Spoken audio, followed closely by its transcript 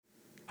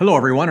Hello,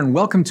 everyone, and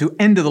welcome to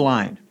End of the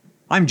Line.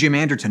 I'm Jim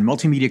Anderton,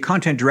 Multimedia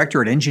Content Director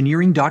at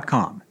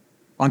Engineering.com.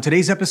 On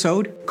today's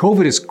episode,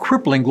 COVID is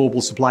crippling global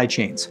supply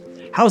chains.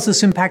 How is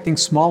this impacting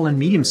small and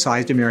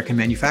medium-sized American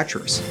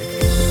manufacturers?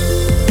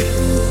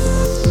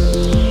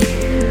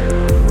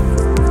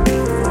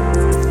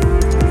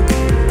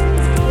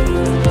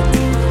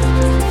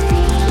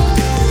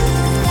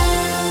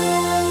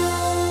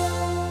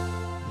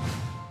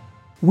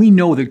 We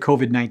know that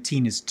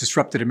COVID-19 has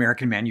disrupted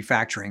American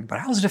manufacturing, but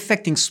how is it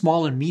affecting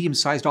small and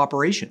medium-sized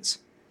operations?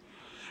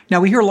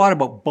 Now, we hear a lot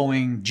about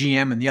Boeing,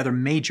 GM, and the other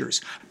majors,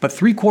 but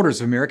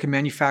 3/4 of American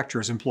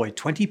manufacturers employ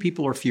 20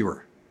 people or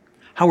fewer.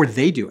 How are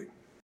they doing?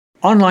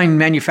 Online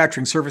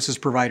manufacturing services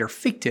provider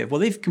Fictiv,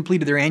 they've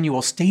completed their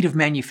annual State of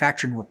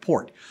Manufacturing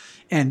report,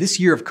 and this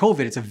year of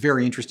COVID, it's a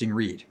very interesting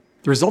read.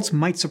 The results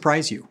might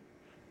surprise you.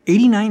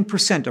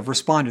 89% of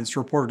respondents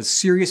reported a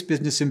serious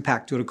business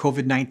impact due to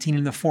COVID-19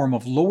 in the form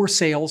of lower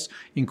sales,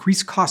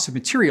 increased costs of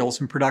materials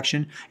and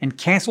production, and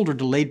canceled or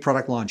delayed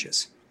product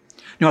launches.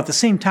 Now, at the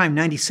same time,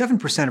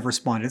 97% of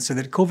respondents said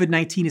that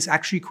COVID-19 has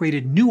actually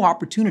created new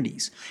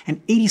opportunities, and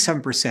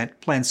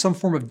 87% plan some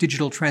form of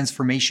digital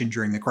transformation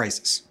during the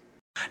crisis.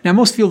 Now,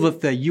 most feel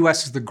that the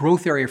U.S. is the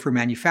growth area for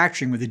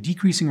manufacturing with a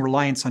decreasing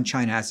reliance on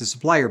China as a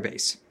supplier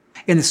base.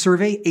 In the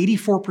survey,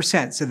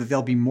 84% said that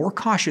they'll be more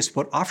cautious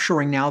about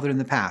offshoring now than in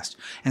the past,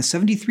 and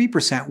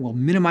 73% will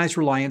minimize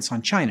reliance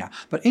on China.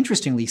 But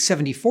interestingly,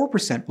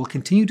 74% will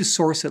continue to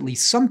source at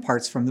least some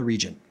parts from the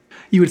region.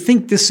 You would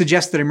think this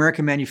suggests that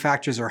American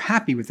manufacturers are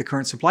happy with the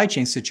current supply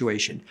chain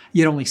situation,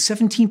 yet only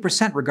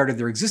 17% regarded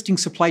their existing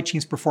supply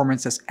chain's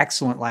performance as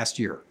excellent last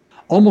year.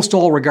 Almost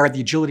all regard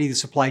the agility of the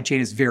supply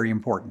chain as very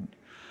important.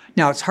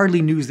 Now, it's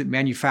hardly news that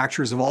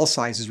manufacturers of all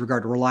sizes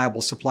regard a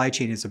reliable supply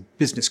chain as a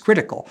business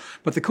critical,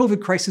 but the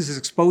COVID crisis has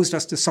exposed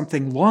us to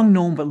something long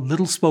known but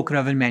little spoken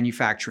of in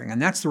manufacturing,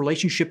 and that's the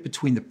relationship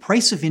between the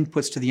price of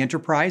inputs to the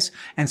enterprise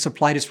and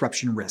supply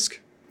disruption risk.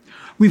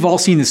 We've all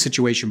seen this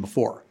situation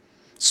before.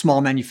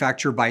 Small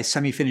manufacturer buys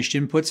semi-finished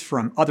inputs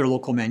from other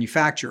local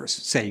manufacturers,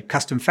 say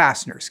custom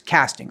fasteners,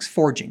 castings,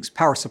 forgings,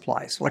 power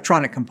supplies,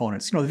 electronic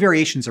components. The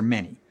variations are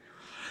many.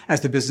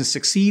 As the business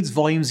succeeds,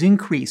 volumes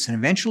increase, and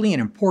eventually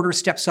an importer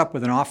steps up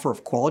with an offer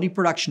of quality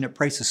production at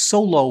prices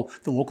so low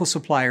the local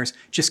suppliers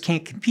just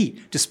can't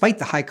compete, despite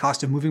the high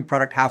cost of moving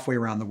product halfway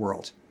around the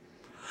world.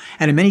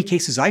 And in many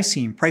cases I've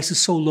seen, prices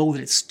so low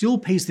that it still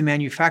pays the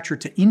manufacturer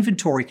to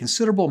inventory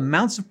considerable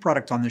amounts of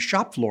product on the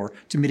shop floor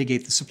to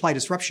mitigate the supply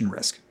disruption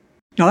risk.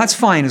 Now, that's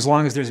fine as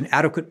long as there's an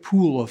adequate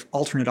pool of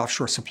alternate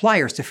offshore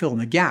suppliers to fill in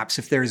the gaps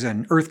if there's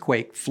an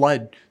earthquake,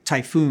 flood,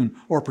 typhoon,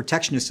 or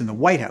protectionist in the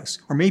White House,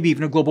 or maybe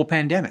even a global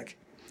pandemic.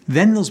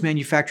 Then those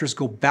manufacturers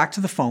go back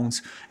to the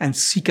phones and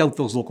seek out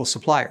those local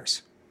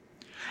suppliers.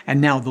 And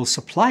now those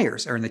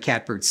suppliers are in the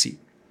catbird seat.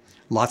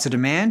 Lots of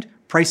demand,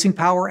 pricing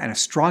power, and a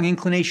strong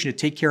inclination to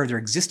take care of their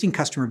existing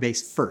customer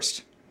base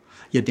first.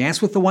 You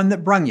dance with the one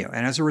that brung you,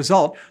 and as a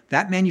result,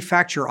 that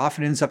manufacturer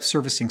often ends up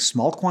servicing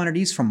small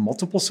quantities from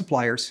multiple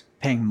suppliers,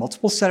 paying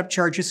multiple setup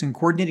charges, and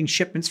coordinating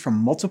shipments from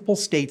multiple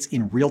states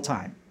in real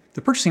time.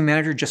 The purchasing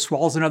manager just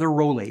swallows another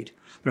Rolade.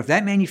 But if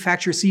that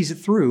manufacturer sees it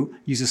through,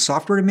 uses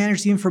software to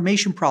manage the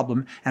information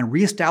problem, and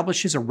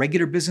reestablishes a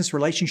regular business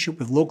relationship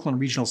with local and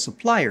regional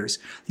suppliers,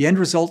 the end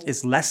result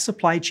is less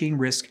supply chain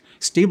risk,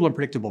 stable and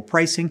predictable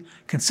pricing,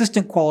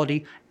 consistent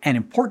quality, and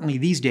importantly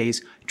these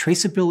days,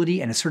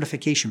 traceability and a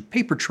certification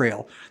paper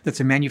trail that's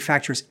a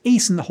manufacturer's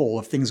ace in the hole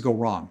if things go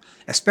wrong,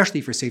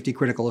 especially for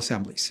safety-critical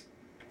assemblies.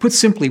 Put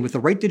simply, with the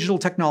right digital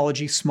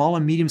technology, small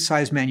and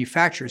medium-sized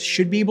manufacturers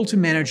should be able to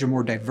manage a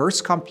more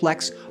diverse,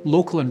 complex,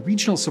 local and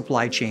regional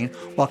supply chain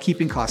while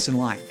keeping costs in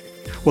line.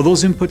 Will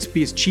those inputs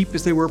be as cheap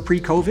as they were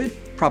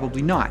pre-COVID?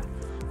 Probably not.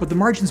 But the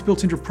margins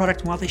built into a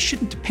product, they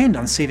shouldn't depend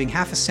on saving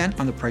half a cent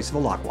on the price of a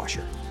lock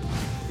washer.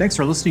 Thanks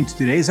for listening to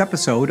today's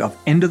episode of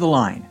End of the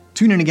Line.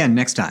 Tune in again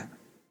next time.